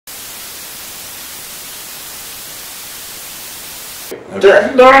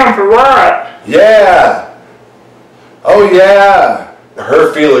Getting down for what? Yeah. Oh yeah.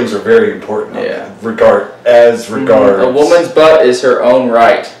 Her feelings are very important. Yeah. Regards. A woman's butt is her own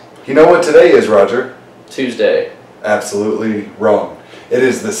right. You know what today is, Roger? Tuesday. Absolutely wrong. It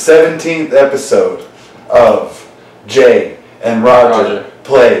is the 17th episode of Jay and Roger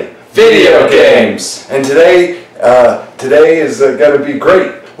play video games. And today is going to be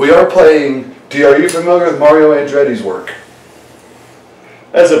great. We are playing. Are you familiar with Mario Andretti's work?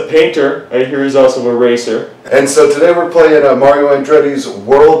 As a painter, I hear he's also a racer. And so today we're playing Mario Andretti's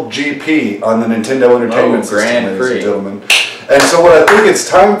World GP on the Nintendo Entertainment System, ladies and gentlemen. And so what I think it's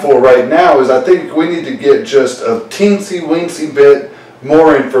time for right now is I think we need to get just a teensy-weensy bit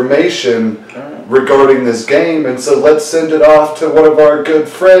more information regarding this game. And so let's send it off to one of our good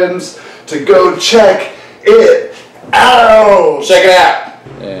friends to go check it out. Check it out.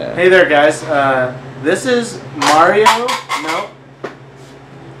 Yeah. Hey there, guys. This is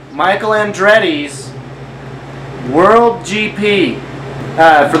Michael Andretti's World GP.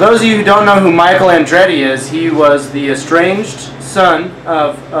 For those of you who don't know who Michael Andretti is, he was the estranged son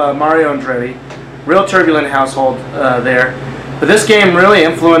of Mario Andretti. Real turbulent household there. But this game really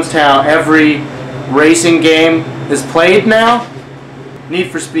influenced how every racing game is played now.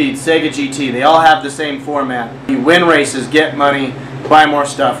 Need for Speed, Sega GT, they all have the same format. You win races, get money, buy more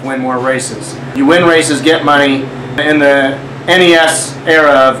stuff, win more races. You win races, get money. In the NES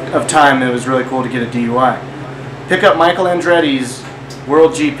era of time, it was really cool to get a DUI. Pick up Michael Andretti's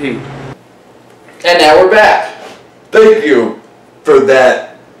World GP. And now we're back. Thank you for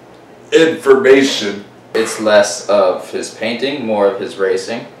that information. It's less of his painting, more of his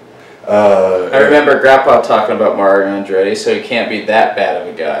racing. I remember Grandpa talking about Mario Andretti, so he can't be that bad of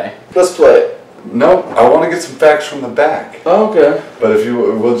a guy. Let's play it. No, I want to get some facts from the back. Oh, okay. But if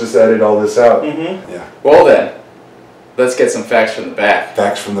we'll just edit all this out. Yeah. Well then, let's get some facts from the back.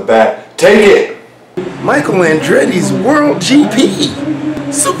 Facts from the back. Take it! Michael Andretti's World GP.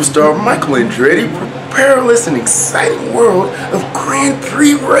 Superstar Michael Andretti, perilous and exciting world of Grand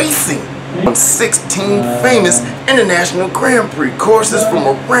Prix racing. On 16 famous international Grand Prix courses from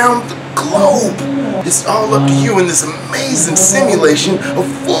around the globe. It's all up to you in this amazing simulation of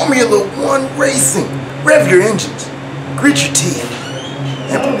Formula One racing. Rev your engines, grit your teeth,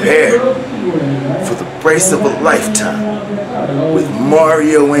 and prepare for the race of a lifetime with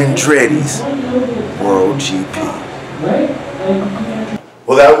Mario Andretti's World GP.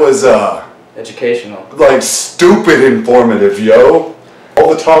 Well, that was educational. Like stupid informative, yo. All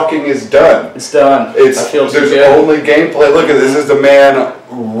the talking is done. It's done. There's only gameplay. Look at this. This is the man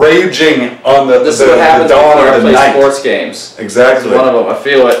raging on the This is what happens dawn when I of the play night. sports games. Exactly. This is one of them. I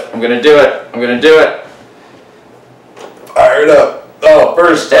feel it. I'm gonna do it. I'm gonna do it. Fire it up. Oh,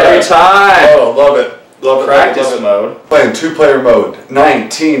 first every time. Oh, love it. Love it. Practice love it. mode. Playing two-player mode.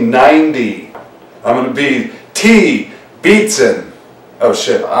 1990. I'm gonna be T. Beatson. Oh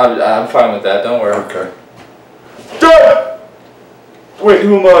shit. I'm fine with that. Don't worry. Okay. Done! Wait,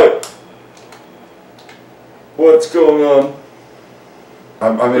 who am I? What's going on? I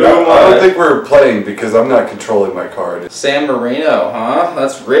don't think we're playing because I'm not controlling my card. San Marino, huh?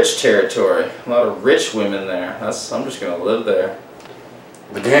 That's rich territory. A lot of rich women there. I'm just gonna live there.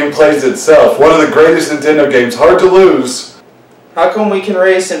 The game plays itself. One of the greatest Nintendo games. Hard to lose. How come we can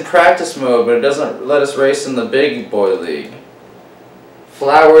race in practice mode, but it doesn't let us race in the big boy league?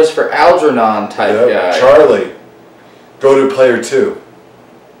 Flowers for Algernon type guy. Charlie. Go to player 2.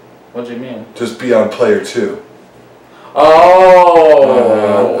 What do you mean? Just be on player 2.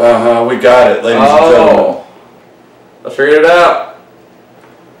 Oh! We got it, ladies and gentlemen. I figured it out.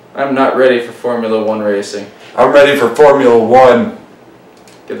 I'm not ready for Formula One racing. I'm ready for Formula One.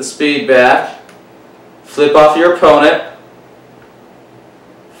 Get the speed back. Flip off your opponent.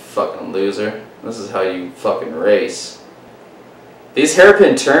 Fucking loser. This is how you fucking race. These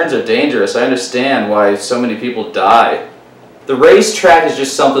hairpin turns are dangerous. I understand why so many people die. The racetrack is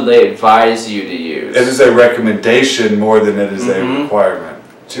just something they advise you to use. It is a recommendation more than it is a requirement.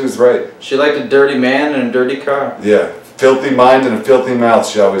 She was right. She liked a dirty man and a dirty car. Yeah. Filthy mind and a filthy mouth,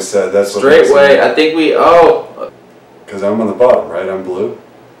 she always said. That's what straight way. I think we... Oh. Because I'm on the bottom, right? I'm blue.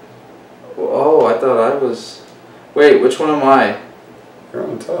 Oh, I thought I was... Wait, which one am I? You're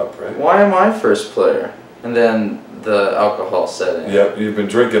on top, right? Why am I first player? And then the alcohol set in. Yep, you've been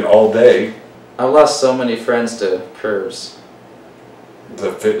drinking all day. I lost so many friends to curves.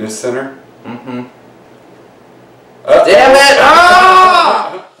 The fitness center? Mm-hmm. Damn it!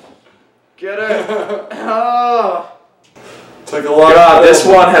 Oh! Get it! Oh! Took a lot. God, this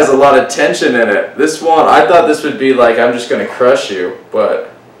one has a lot of tension in it. This one, I thought this would be like, I'm just gonna crush you,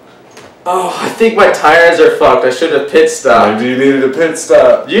 but Oh, I think my tires are fucked. I should have pit stopped. Maybe you needed a pit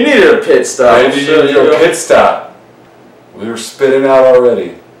stop. You needed a pit stop. Maybe you needed a pit stop. We were spitting out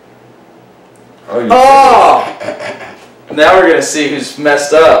already. Oh! Now we're gonna see who's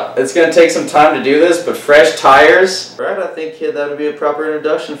messed up. It's gonna take some time to do this, but fresh tires. Right, I think, kid, that would be a proper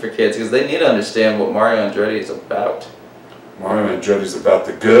introduction for kids because they need to understand what Mario Andretti is about. Mario Andretti's about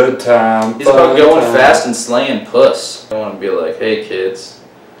the good time. He's about going fast and slaying puss. I want to be like, hey kids,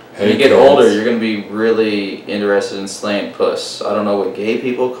 when you get older, you're gonna be really interested in slaying puss. I don't know what gay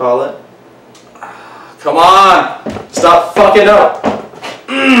people call it. Come on, stop fucking up.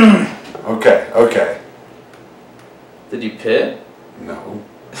 Okay. Did you pit? No.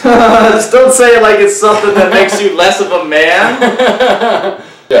 Just don't say it like it's something that makes you less of a man.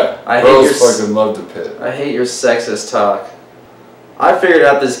 Yeah, I fucking love to pit. I hate your sexist talk. I figured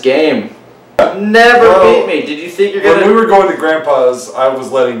out this game. Never beat me. Did you think you're gonna... When we were going to Grandpa's, I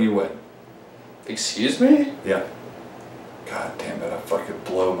was letting you win. Excuse me? Yeah. God damn it, I fucking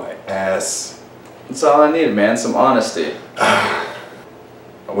blow my ass. That's all I need, man. Some honesty. I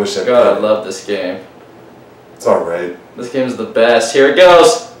wish I God, I love this game. It's alright. This game's the best. Here it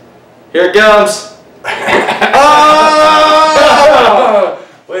goes. Here it comes. Oh!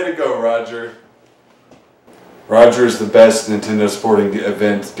 Way to go, Roger. Roger is the best Nintendo sporting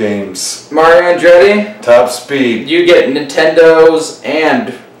event games. Mario Andretti. Top speed. You get Nintendo's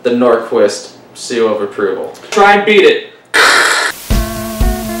and the Norquist seal of approval. Try and beat it.